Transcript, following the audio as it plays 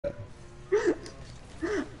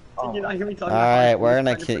Did you not hear me talking All about right, we're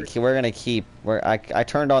gonna keep. I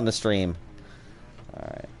turned on the stream. All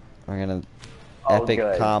right, we're gonna epic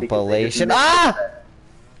good, compilation. Ah!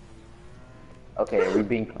 Okay, are we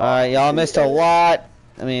being? All right, y'all missed a lot.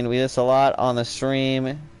 I mean, we missed a lot on the stream.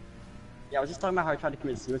 Yeah, I was just talking about how I tried to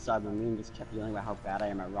commit suicide, but me and just kept yelling about how bad I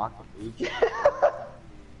am at Rocket League.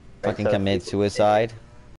 Fucking commit suicide.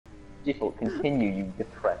 People continue, you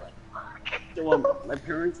depressed. So, my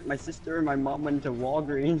parents, my sister, and my mom went to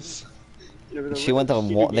Walgreens. She went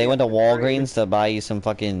to they went to Walgreens to buy you some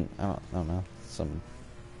fucking I don't know some.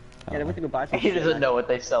 Yeah, they went to go buy some. He doesn't know what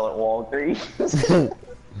they sell at Walgreens.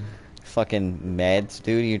 Fucking meds,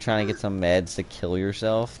 dude. You're trying to get some meds to kill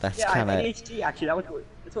yourself. That's yeah, kind of. ADHD actually.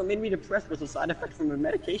 That's what made me depressed. Was a side effect from the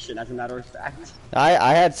medication, as a matter of fact.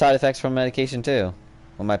 I had side effects from medication too,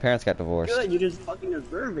 when my parents got divorced. Good, you just fucking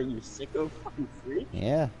deserve it, you sicko fucking freak.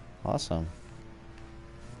 Yeah, awesome.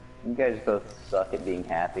 You guys both suck at being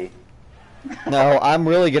happy. No, I'm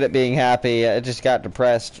really good at being happy. I just got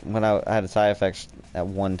depressed when I had side effects at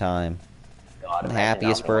one time. God, The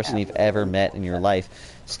happiest person you've ever met in your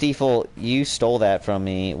life. Stiefel, you stole that from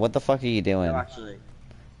me. What the fuck are you doing? No, actually.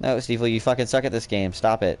 No, Stiefel, you fucking suck at this game.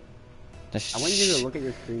 Stop it. I want you to look at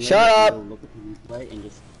your screen. Shut up! Look at the replay and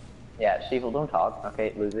just... Yeah, Stiefel, don't talk.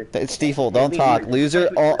 Okay, loser. Stiefel, don't talk. Loser,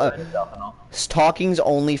 talking's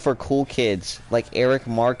only for cool kids. Like Eric,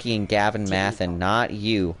 Markey, and Gavin Mathen, not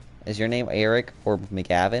you. Is your name Eric or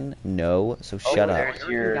McGavin? No, so shut up. There's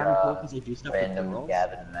your random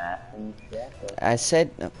Gavin Mathen. I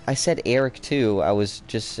said Eric too. I was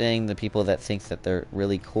just saying the people that think that they're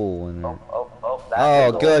really cool and.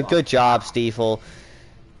 Oh, good job, Stiefel.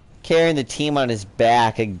 Carrying the team on his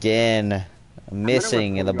back again,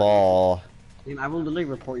 missing the ball. I will literally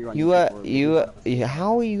report you on.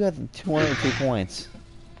 How are you at 202 points?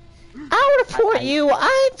 I'll report you.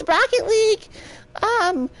 I'm Rocket League.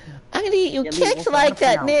 I'm gonna get you kicked like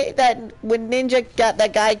that. That when Ninja got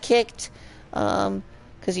that guy kicked,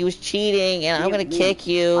 because he was cheating, and I'm gonna kick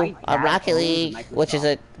you on Rocket League, which is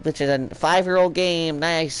a 5-year-old game.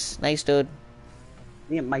 Nice, dude.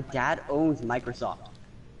 Yeah, my dad owns Microsoft.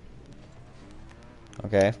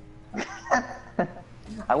 Okay.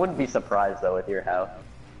 I wouldn't be surprised though with your house.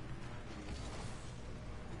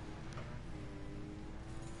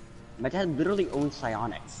 My dad literally owns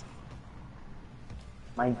Psyonix.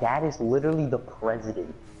 My dad is literally the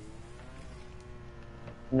president.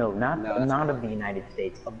 No, not of the United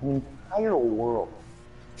States, of the entire world.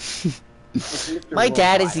 My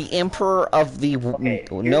dad is the emperor of the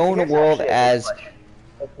known world as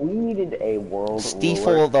if we needed a world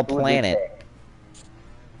Stiefel the planet.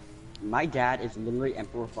 My dad is literally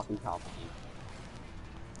Emperor fucking Palpatine.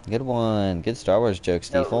 Good one. Good Star Wars joke,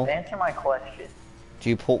 Stiefel. No, answer my question.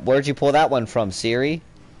 Where'd you pull that one from, Siri?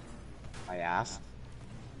 I asked.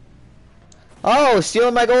 Oh,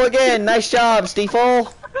 stealing my goal again. Nice job,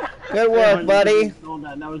 Stiefel. Good work, buddy.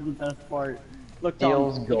 That was the best part. Look,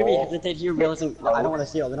 Tom, look at me hesitate here, realizing I don't want to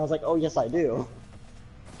steal. Then I was like, oh yes, I do.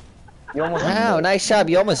 Wow, nice job.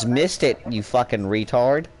 You almost missed it, you fucking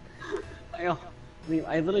retard.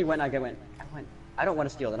 I literally went. I don't want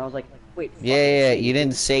to steal. Then I was like, wait. Yeah, you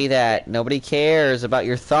didn't say that. Nobody cares about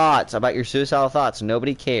your thoughts, about your suicidal thoughts.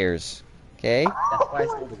 Nobody cares. Okay? That's why I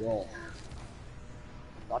stole the goal.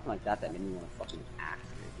 Something like that made me want to fucking axe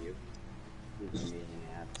with you. Amazing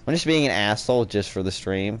ass. I'm just being an asshole just for the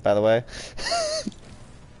stream, by the way.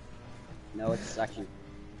 No, it's actually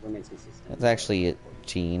remains consistent. It's actually a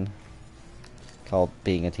gene called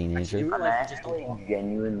being a teenager. I'm actually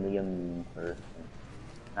genuinely a mean person.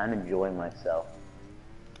 I'm enjoying myself.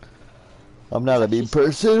 I'm not a mean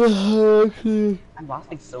person. Actually, I'm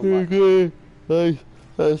laughing so much.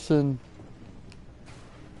 Listen.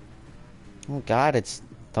 Oh God, it's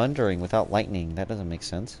thundering without lightning. That doesn't make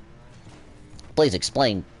sense. Please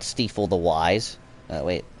explain, Stiefel the Wise.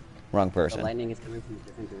 Wait, wrong person. The lightning is coming from a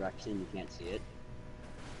different direction. You can't see it.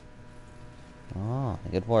 Oh,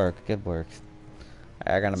 good work, good work.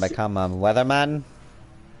 Are you gonna become a weatherman?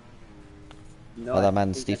 No,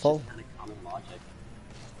 Weatherman Stiefel? Kind of common logic.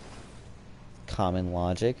 Common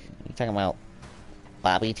logic? You talking about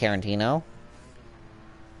Bobby Tarantino?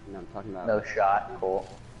 No, I'm talking about. No shot, cool.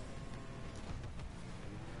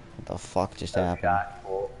 What the fuck just No happened? shot,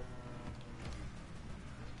 cool.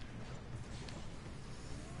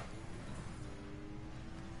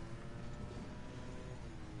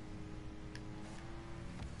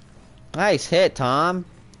 Nice hit, Tom.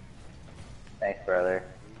 Thanks, brother.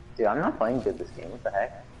 Dude, I'm not playing good this game. What the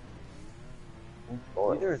heck?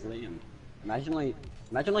 Neither is Liam. Imagine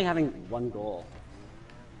like having one goal.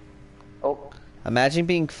 Oh. Imagine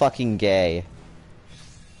being fucking gay.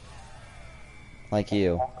 Like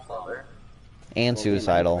you. And Well,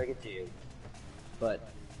 suicidal. Liam, I hate to break it to you, but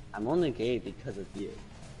I'm only gay because of you.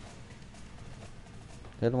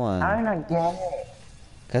 Good one. I'm not gay.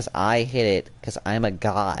 Because I hit it. Because I'm a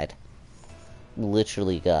god.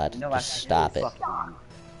 Literally God. No, Just stop it. Liam,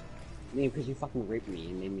 because you fucking raped me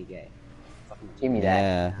and made me gay. Fucking Give me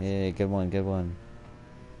that. Yeah, good one, good one.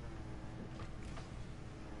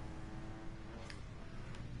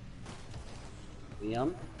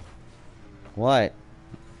 Liam? What?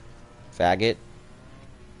 Faggot?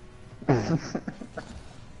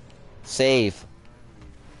 Save.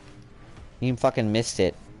 You fucking missed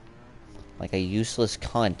it. Like a useless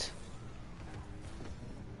cunt.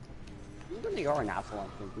 You really are an asshole on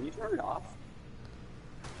film. Can you turn it off?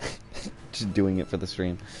 Just doing it for the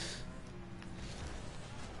stream.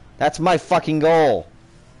 That's my fucking goal.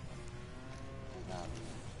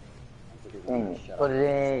 Put it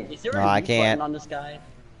in. Is there No, a I mute can't. button on this guy?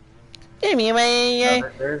 Give me away.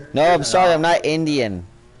 No, I'm sorry, I'm not Indian.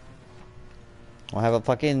 I have a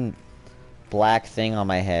fucking black thing on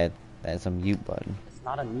my head. That's a mute button. It's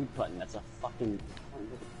not a mute button. That's a fucking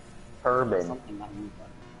Turban. something, not a mute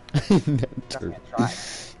button. Trust me, I tried.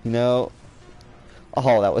 You know.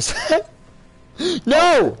 Oh, that was.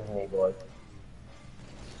 No!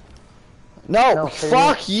 No! No,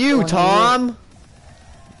 Fuck you, Tom!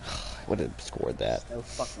 I would have scored that. No,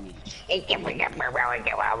 fuck me.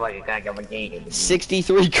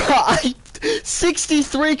 63 cars!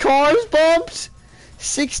 63 cars bumped!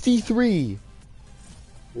 63!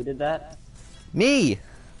 Who did that? Me!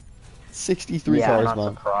 63 Yeah, cars I'm not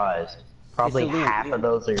bumped. surprised. Probably Liam, half Liam. of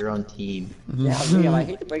those are your own team. Yeah, Liam, I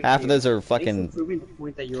hate to break it Half to of you. those are Thanks fucking. for proving the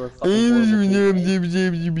point that you're a fucking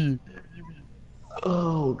horrible kid.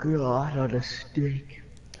 Oh god, on a stick.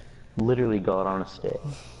 Literally God on a stick.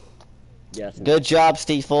 Yes. Good job,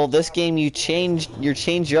 Stiefel. This game you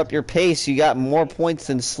changed up your pace. You got more points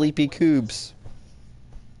than Sleepy Coobs.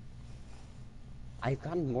 I've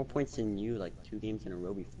gotten more points than you like 2 games in a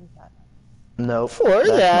row before that. No, For that's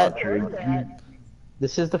that. not true.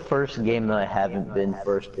 This is the first game that I haven't been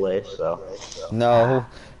first place, so. No.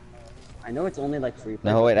 I know it's only like 3 points.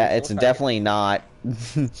 No, but I'm it's still definitely not.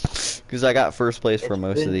 Because I got first place for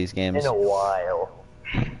most of these games. In a while.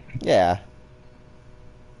 Yeah.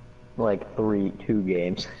 Like 2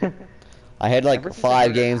 games. I had like Ever since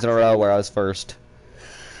 5 I- games in a row where I was first.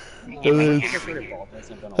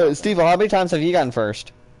 Steve, how many times have you gotten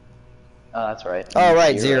first? Oh, that's right. Oh,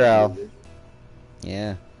 right, 0.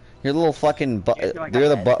 Yeah. Your little fucking You know I got you're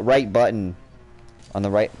the that. right button on the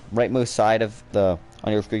rightmost side of the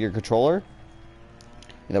on your controller.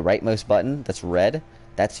 The rightmost button that's red.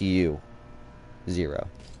 That's you. 0.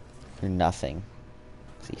 You're nothing.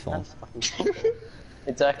 Seafall.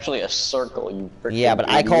 It's actually a circle, you freaking Yeah, but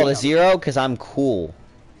I call it a idiot. 0 because I'm cool.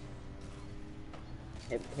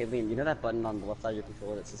 Hey Liam, you know that button on the left side of your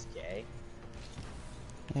controller that says gay?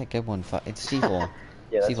 Yeah, good one. It's Steeple.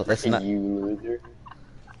 Yeah, that's Steeple, that's freaking not. you, loser.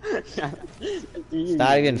 It's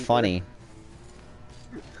not even funny.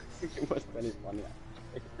 It was really funny.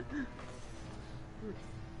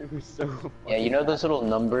 It was so funny. Yeah, you know those little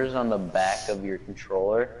numbers on the back of your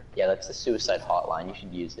controller? Yeah, that's the suicide hotline. You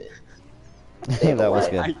should use it. That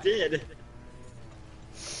was life. I good. did.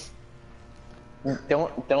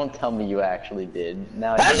 Don't tell me you actually did.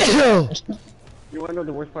 Now You wanna know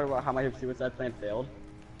the worst part about how my suicide plan failed?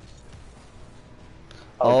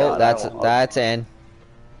 Oh, God, I don't- that's in.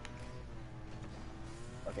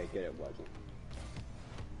 Okay, good, it wasn't.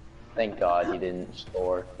 Thank God he didn't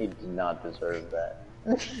score. He did not deserve that.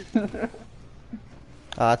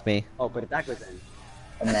 Oh, that's me. Oh, but if that goes in.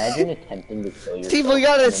 Imagine attempting to kill yourself. Steeple, you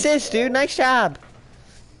got an and then assist, fail. dude. Nice job.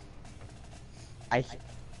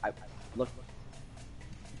 Look.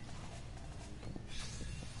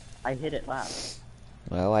 I hit it last.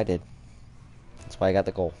 Well, I did. That's why I got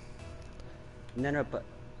the goal. No, but.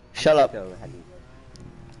 Shut up. Go ahead.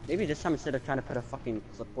 Maybe this time instead of trying to put a fucking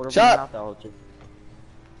clipboard over Shut my up. mouth, I'll just.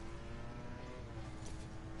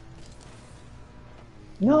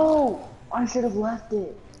 No! I should have left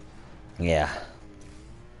it. Yeah.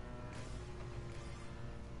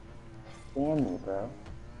 Damn me, bro.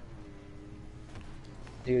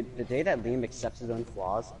 Dude, the day that Liam accepts his own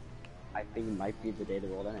flaws, I think might be the day the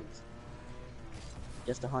world ends.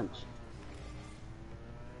 Just a hunch.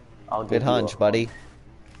 I'll Good give you hunch, a- buddy.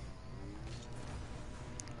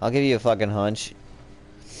 I'll give you a fucking hunch.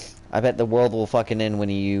 I bet the world will fucking end when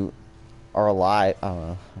you are alive. I don't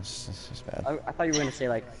know. It's just bad. I thought you were gonna say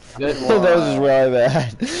like. Good That one. was really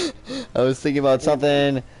bad. I was thinking about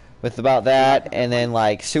something about that, and then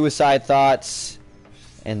like suicide thoughts,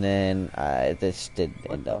 And then this did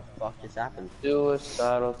end up. What the fuck just happened?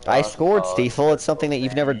 Suicidal I thoughts scored, cause Stiefel. It's something that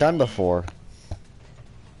you've never done before.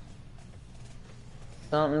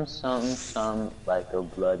 Something, something, something like a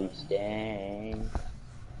bloody stain.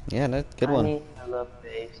 Yeah, no, good I one. need hella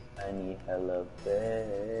bass. I need hella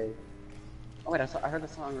bass. Oh wait, I heard the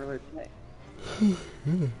song earlier today.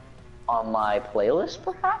 On my playlist,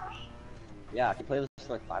 perhaps? Yeah, I can play this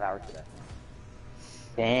for like 5 hours today.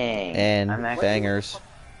 Dang. And I'm actually... bangers.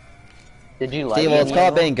 Did you like Stiefel, it? it's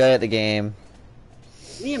called being good at the game.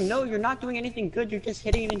 Liam, no, you're not doing anything good. You're just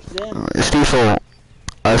hitting it into them. Stiefel,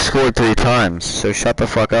 I scored 3 times, so shut the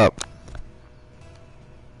fuck up.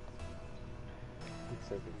 I'm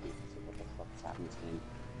so confused. What the fuck's happening to this game?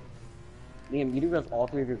 Liam, you do realize all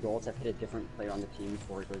 3 of your goals have hit a different player on the team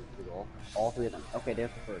before it goes to the goal? All 3 of them. Okay, they're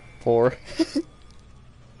first. 4.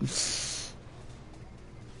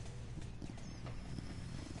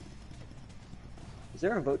 Is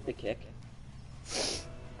there a vote to kick?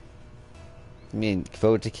 I mean,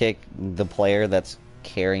 vote to kick the player that's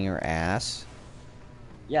carrying your ass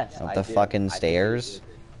Yes, up I the do. fucking I think stairs.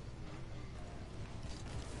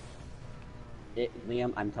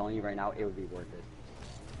 Liam, I'm telling you right now, it would be worth it.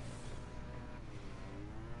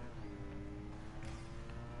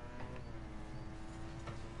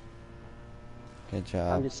 Good I'm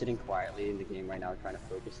job. just sitting quietly in the game right now, trying to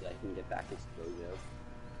focus so that I can get back this dojo.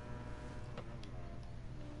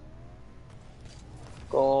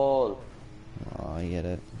 Goal. Oh, I get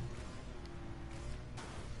it.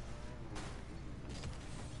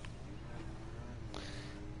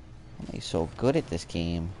 Why am I so good at this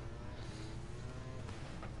game?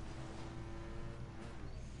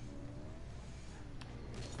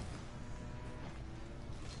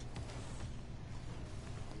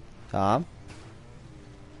 Tom?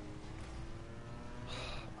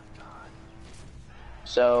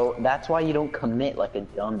 So, that's why you don't commit like a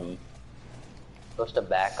dummy. You're supposed to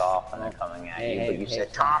back off when they're coming at you, but you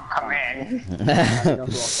said, Tom, come in! You know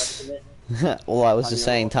who else likes it? Well, I was just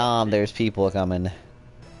saying, Tom, there's people coming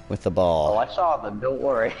with the Oh, ball. I saw them, don't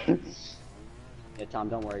worry. Yeah, Tom,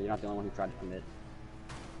 don't worry, you're not the only one who tried to commit.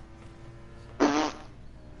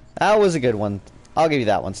 That was a good one. I'll give you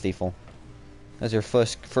that one, Stiefel. That's your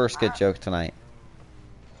first good joke tonight.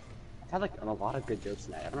 I've had like a lot of good jokes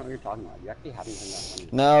tonight. I don't know what you're talking about. You actually haven't been that funny.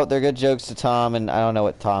 No, they're good jokes to Tom, and I don't know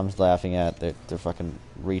what Tom's laughing at. They're fucking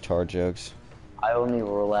retard jokes. I only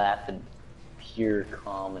laugh at pure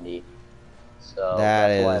comedy. So, That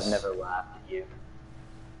that's why is- I've never laughed at you.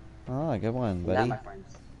 Oh, good one, And that, buddy. my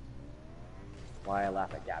friends, why I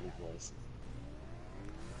laugh at Gavin's voice.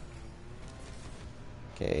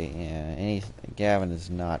 Okay, yeah. Gavin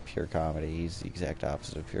is not pure comedy. He's the exact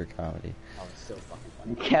opposite of pure comedy. Oh, it's so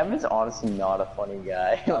fucking funny. Kevin's honestly not a funny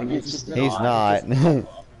guy. Like, he's just He's not. He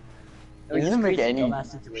doesn't make any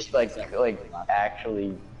like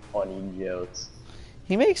actually funny jokes.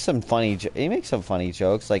 He makes some funny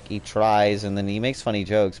jokes. Like he tries, and then he makes funny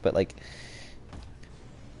jokes, but like,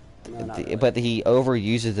 No, not really. but he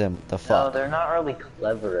overuses them. The No, fuck. they're not really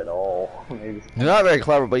clever at all. They're not very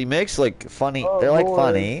clever, but he makes like funny. Oh, they're like Lord.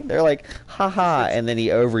 funny. They're like haha, and then he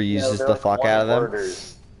overuses they're the like fuck out of them.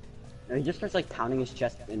 one-worders. No, he just starts like pounding his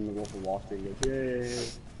chest in the Wolf of Wall Street. He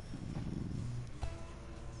goes,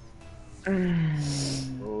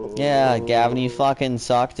 Yeah, Gavin, you fucking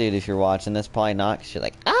suck, dude. If you're watching this, probably not, because you're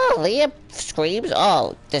like, oh, Liam screams.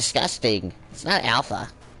 Oh, disgusting. It's not alpha.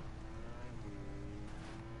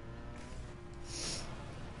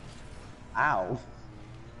 ow.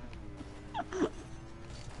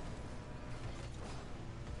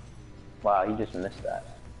 Wow, he just missed that.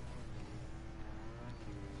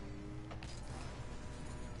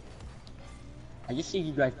 I just see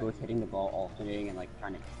you guys both hitting the ball, alternating, and like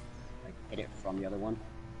trying to like hit it from the other one.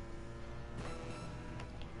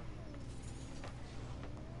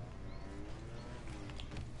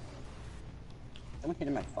 Someone hit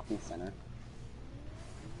in my fucking center.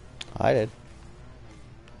 I did.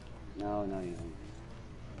 No, no, you don't.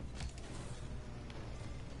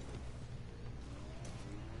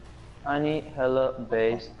 I need hella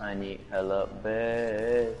bass. I need hella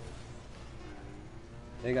bass.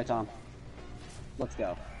 There you go, Tom. Let's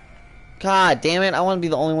go. God damn it! I want to be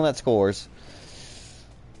the only one that scores.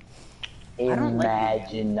 don't like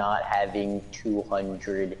Imagine not having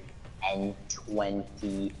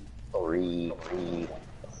 223.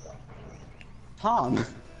 Tom!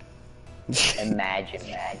 Imagine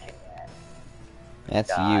that.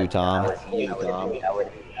 That's God, you, Tom. I would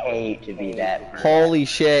hate to be that person. Holy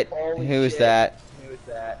shit! Who is that?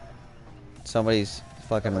 Somebody's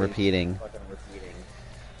fucking repeating.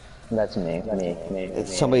 That's me.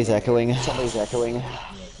 Somebody's echoing. I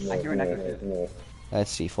hear an echo too. That's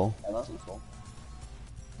Seaful. Hello?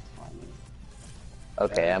 Fine.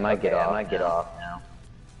 Okay, I might get off now.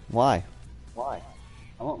 Why? Why?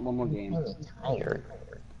 I want one more game. I'm tired.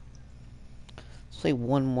 Let's play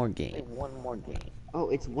one more game. Oh,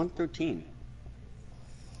 it's 1:13.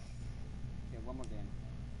 Yeah, one more game.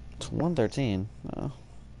 It's 1:13. Oh.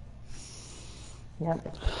 Yeah.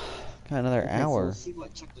 Got another Okay, hour. So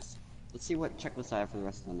let's see what checklist I have for the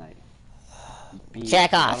rest of the night.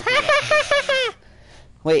 Check off.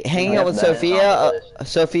 Wait, hanging out with that is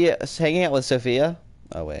Sophia? on Hanging out with Sophia?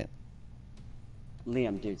 Oh, wait.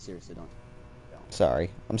 Liam, dude, seriously, don't.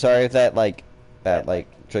 Sorry. I'm sorry if that,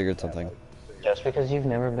 triggered something. Just because you've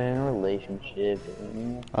never been in a relationship.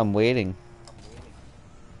 I'm waiting.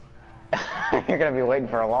 You're gonna be waiting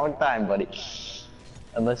for a long time, buddy.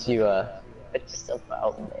 Unless you, put yourself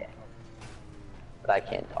out there. But I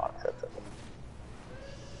can't talk, so that's okay.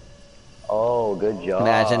 Oh, good job.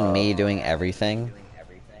 Imagine me doing everything.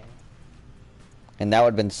 And that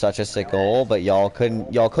would have been such a sick goal, but y'all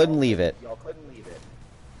couldn't leave it.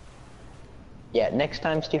 Yeah, next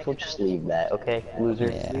time Steve will just leave that, okay,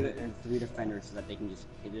 loser? Yeah. Leave it in 3 defenders so that they can just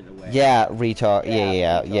hit it away. Yeah, retard.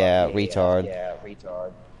 Yeah, retard. Yeah,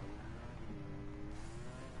 retard.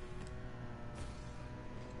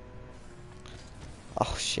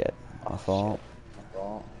 Oh shit. My fault.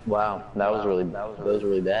 Wow, that was really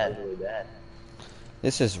bad.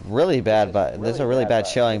 This is really bad, but this is a really bad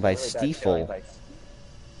showing by Stiefel.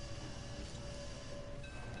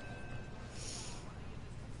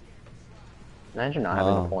 Imagine not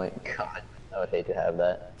having a point. God, I would hate to have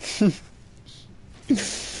that.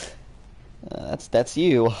 That's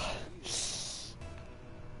you.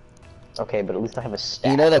 Okay, but at least I have a stat.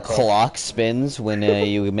 You know the clock spins when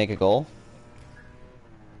you make a goal?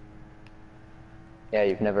 Yeah,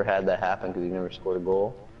 you've never had that happen because you've never scored a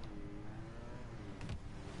goal.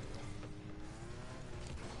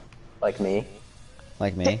 Like me.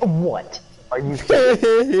 Like me. What? Are you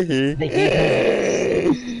kidding?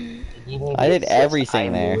 I did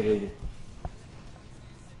everything there.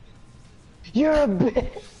 You're a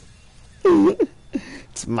bitch.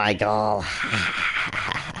 It's my goal.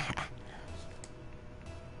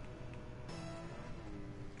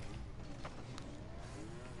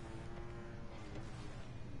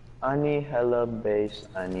 I need hella bass.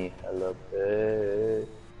 I need hella bass.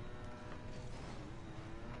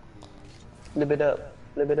 Flip it up.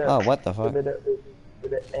 Flip it up. Oh, what the fuck? Flip it up.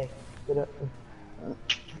 Flip it, hey, flip it up.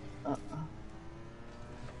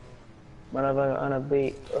 Whenever on a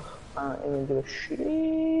beat, I don't even give a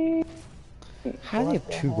shit. How do they have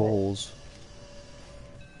 2 goals?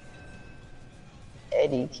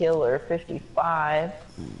 Eddie Killer 55.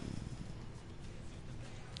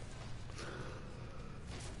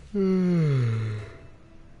 Am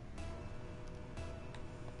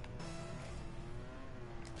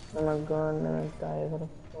I gonna die with a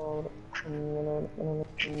fall?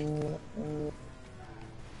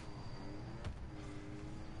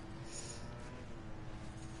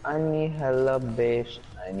 I need hella bass.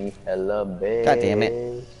 I need hella bass. God damn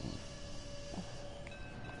it.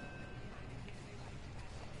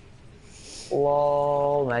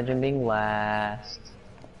 Lol, imagine being last.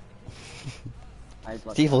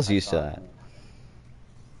 Stiefel's used to that.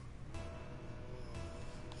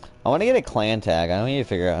 I want to get a clan tag. I need to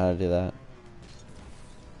figure out how to do that.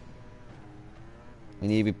 We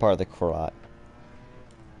need to be part of the Crotty.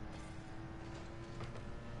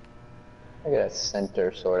 Look at that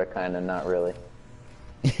center, sorta, kinda, not really.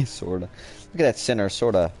 Sorta. Look at that center,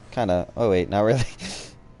 sorta, kinda. Oh wait, not really.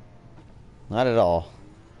 Not at all.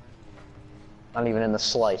 Not even in the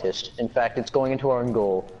slightest. In fact, it's going into our own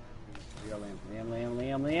goal.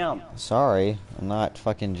 Liam. Sorry, I'm not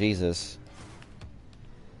fucking Jesus.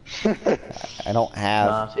 I don't have.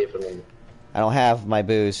 Nah, see if it'll... I don't have my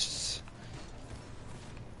boosts.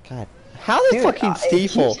 God, how did fucking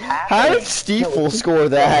Stiefel? How did Stiefel score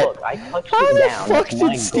that? Look, I touched How it the down. fuck That's my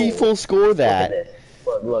did Stiefel score that? Look at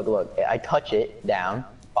this. Look. I touch it down,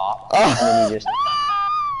 pop, Oh. and then you just.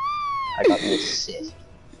 I got the assist.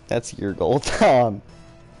 That's your goal, Tom.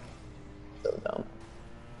 So dumb.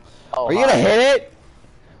 Oh, Are you gonna hit it?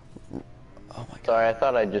 Oh my god. Sorry, I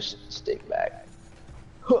thought I'd just stick back.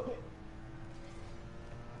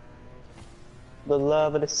 The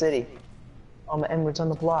love of the city. All my emeralds on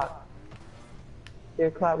the block.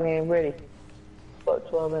 Dear clock, we ain't ready. But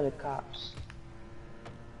 12 in the cops.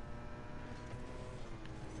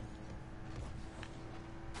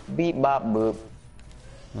 Beep bop boop.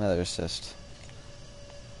 Another assist.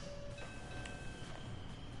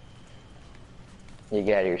 You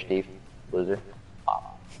get out of here, Steve. Loser.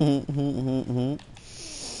 Pop.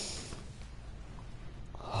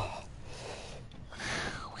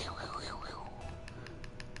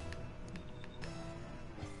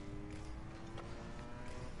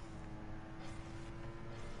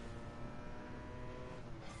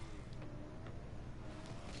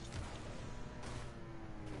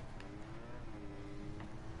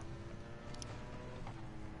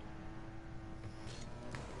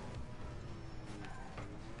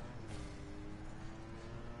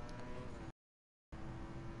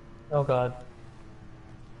 Oh god.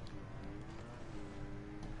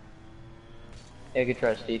 Yeah, good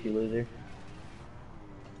try, Steve, you loser.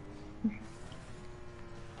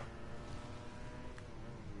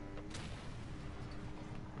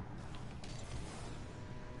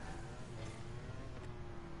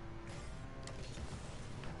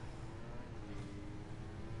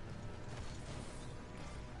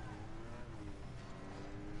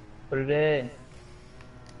 Put it in.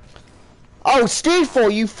 Oh, Steeful,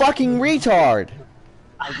 you fucking retard!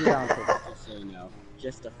 I did that on purpose, just so you know.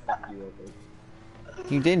 Just to fuck you over.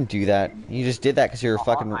 You didn't do that. You just did that because you're a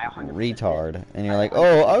fucking I 100% retard. And you're I like, 100%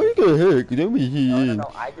 oh, I was gonna hit, let me hit.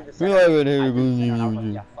 No, I did the You're center. like, I did the center, and I was like,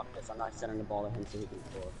 whatever. yeah, fuck this. I'm not centering the ball to him so he can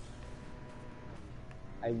score.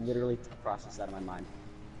 I literally processed that in my mind.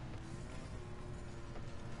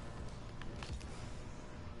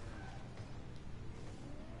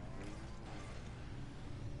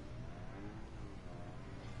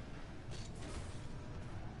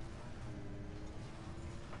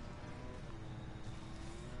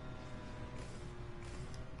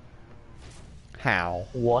 How?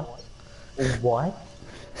 What? What?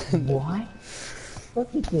 What?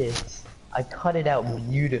 Look at this. I cut it out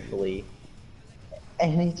beautifully.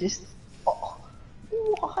 And it just... Oh,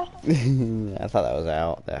 what? I thought that was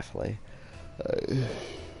out, definitely.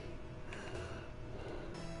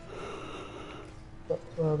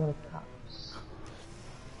 We're gonna cops.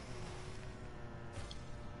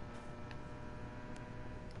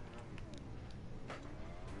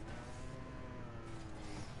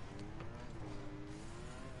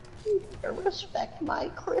 Respect my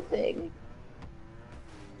clipping.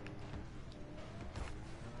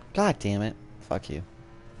 God damn it. Fuck you.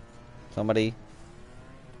 Somebody.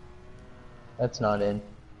 That's not in.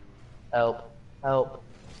 Help. Help.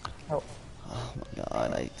 Help. Oh my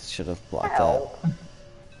god, I should have blocked Help. that.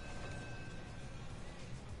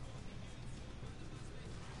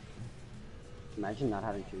 Imagine not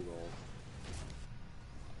having 2 goals.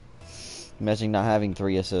 Imagine not having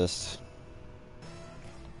 3 assists.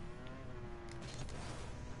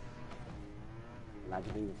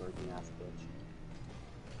 Imagine being a virgin ass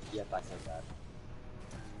bitch. Yep, I said that.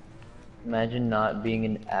 Imagine not being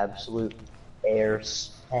an absolute air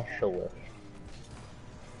specialist.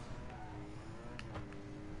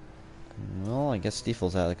 Well, I guess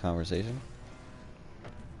Stiefel's out of the conversation.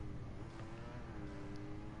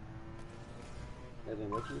 Evan,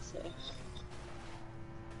 what'd you say?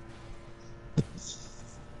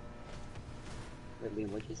 Wait, Liam,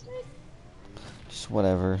 what'd you say? Just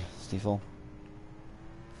whatever, Stiefel.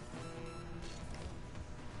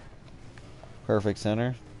 Perfect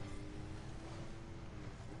center.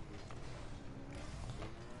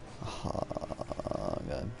 Oh,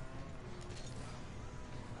 God.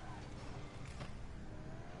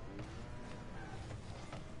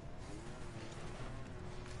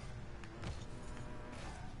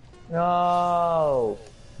 No.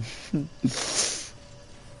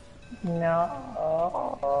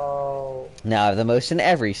 No. Now I have the most in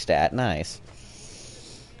every stat. Nice.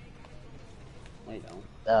 I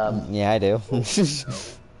don't. Yeah, I do.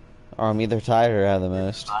 Or I'm either tied or I have the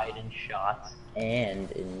most. Tied in shots and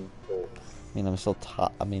in goals. I mean, I'm still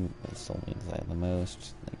top. I mean, it still means I have the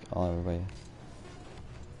most. Like, all everybody.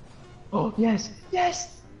 Oh, yes!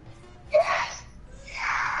 Yes! Yes!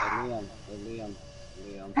 Hey, Liam.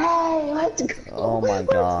 Hey, let's go! Oh my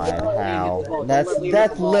god, how? Don't That's let Liam hit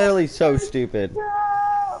the ball. literally so stupid.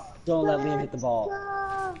 Don't let Liam hit the ball.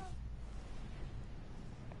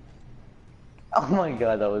 Oh my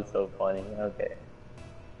god, that was so funny. Okay.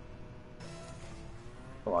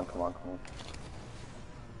 Come on, come on, come on.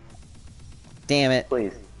 Damn it.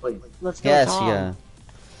 Please, please. Let's go, Yes, Tom. yeah.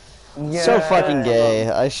 Yeah. So fucking gay.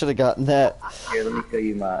 I should have gotten that. Here, let me show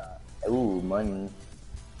you my... Ooh, money.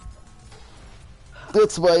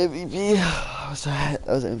 That's my MVP. I was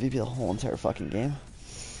MVP the whole entire fucking game.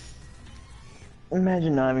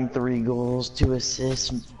 Imagine not having 3 goals, 2 assists,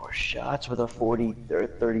 and 4 shots with a 40 or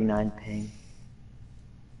 39 ping.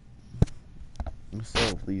 I'm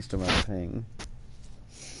still least amount of ping.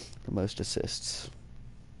 The most assists.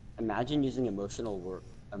 Imagine using emotional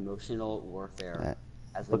warfare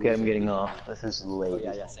as a Okay, I'm reason- getting off. This is Oh, late.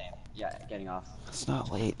 yeah, same. Yeah, getting off. It's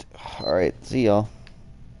not late. Alright, see y'all.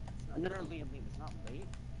 No, Liam, it's not late,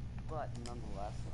 but nonetheless.